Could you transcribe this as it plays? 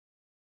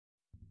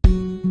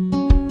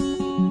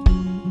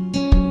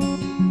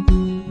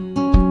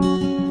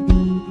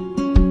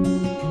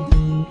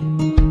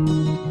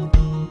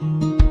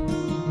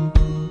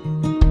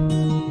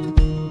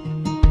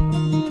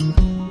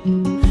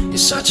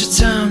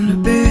time to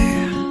be,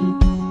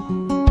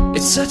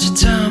 it's such a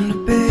time to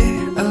be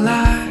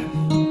alive.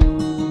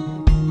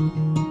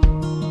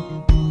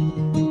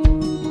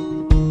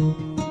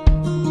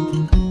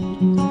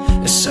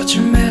 It's such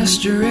a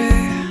mystery,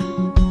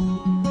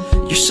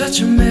 you're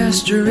such a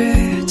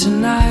mystery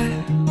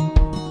tonight.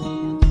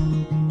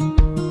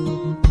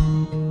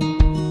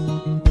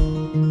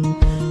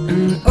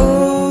 And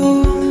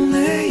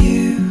only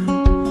you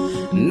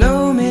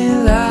know me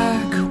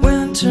like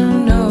winter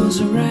knows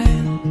the rain.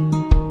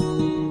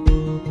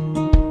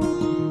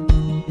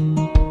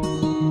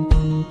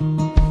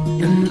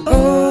 And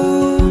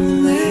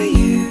only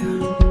you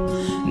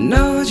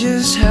know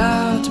just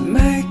how to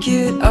make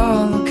it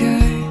all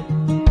okay.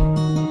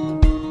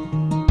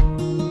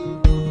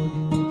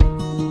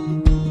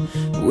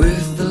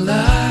 With the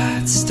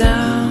lights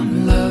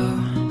down low,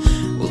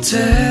 we'll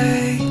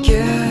take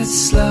it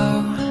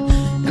slow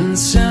and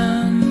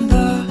send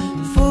the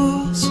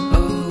fools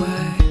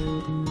away.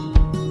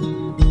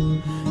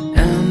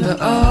 And I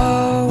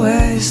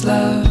always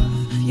love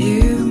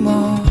you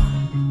more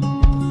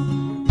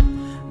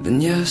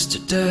than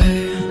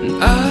yesterday.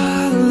 And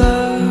I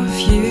love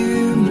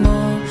you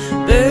more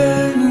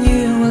than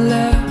you will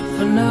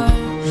ever know.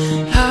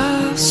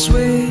 How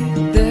sweet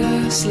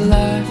this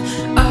life,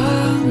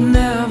 I'll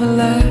never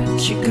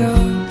let you go.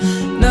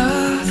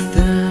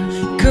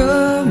 Nothing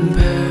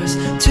compares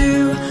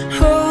to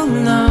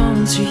holding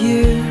on to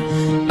you.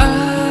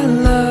 I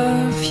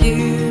love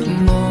you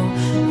more,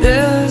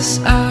 this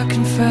I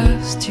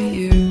confess to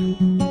you.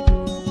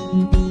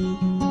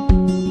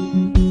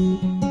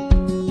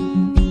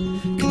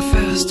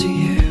 Confess to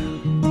you.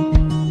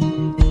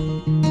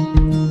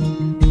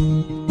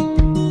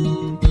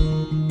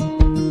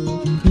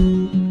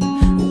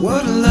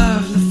 What a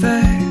lovely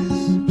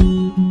face,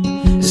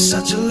 it's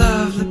such a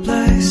lovely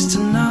place to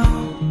know.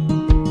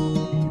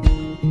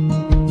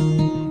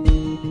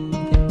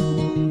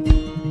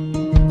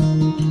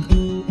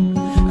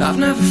 I've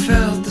never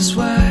felt this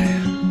way,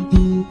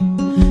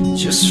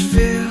 just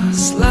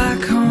feels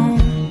like home.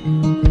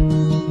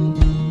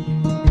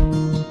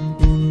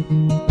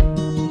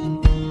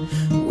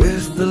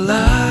 With the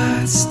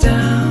lights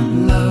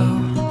down low,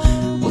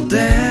 we'll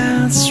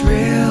dance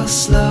real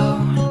slow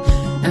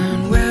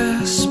and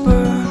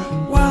whisper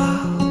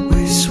while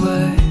we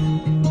sway.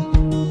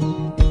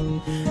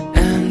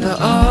 And I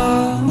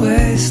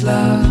always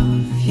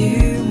love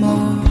you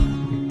more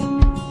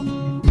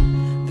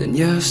than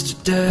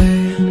yesterday.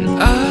 And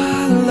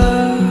I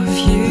love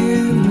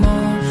you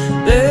more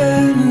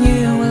than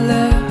you will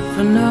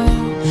ever know.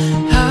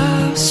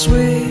 How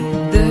sweet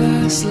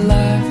this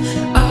life,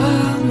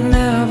 I'll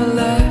never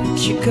let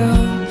you go.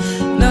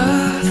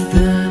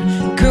 Nothing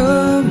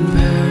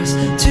compares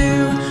to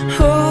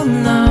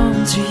holding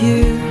on to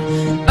you.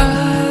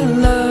 I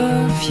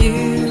love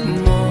you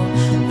more,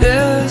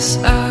 this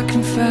I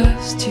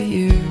confess to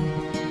you.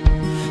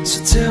 So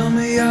tell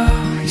me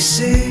all your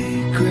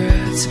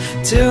secrets,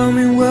 tell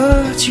me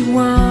what you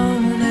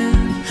want in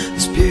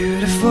this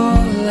beautiful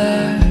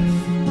life.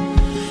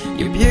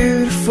 You're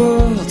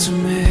beautiful to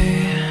me,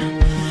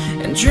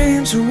 and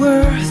dreams are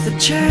worth the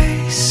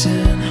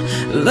chasing.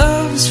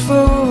 Love is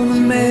for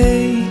the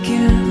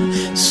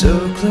making. So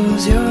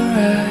close your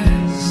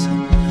eyes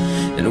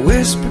and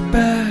whisper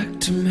back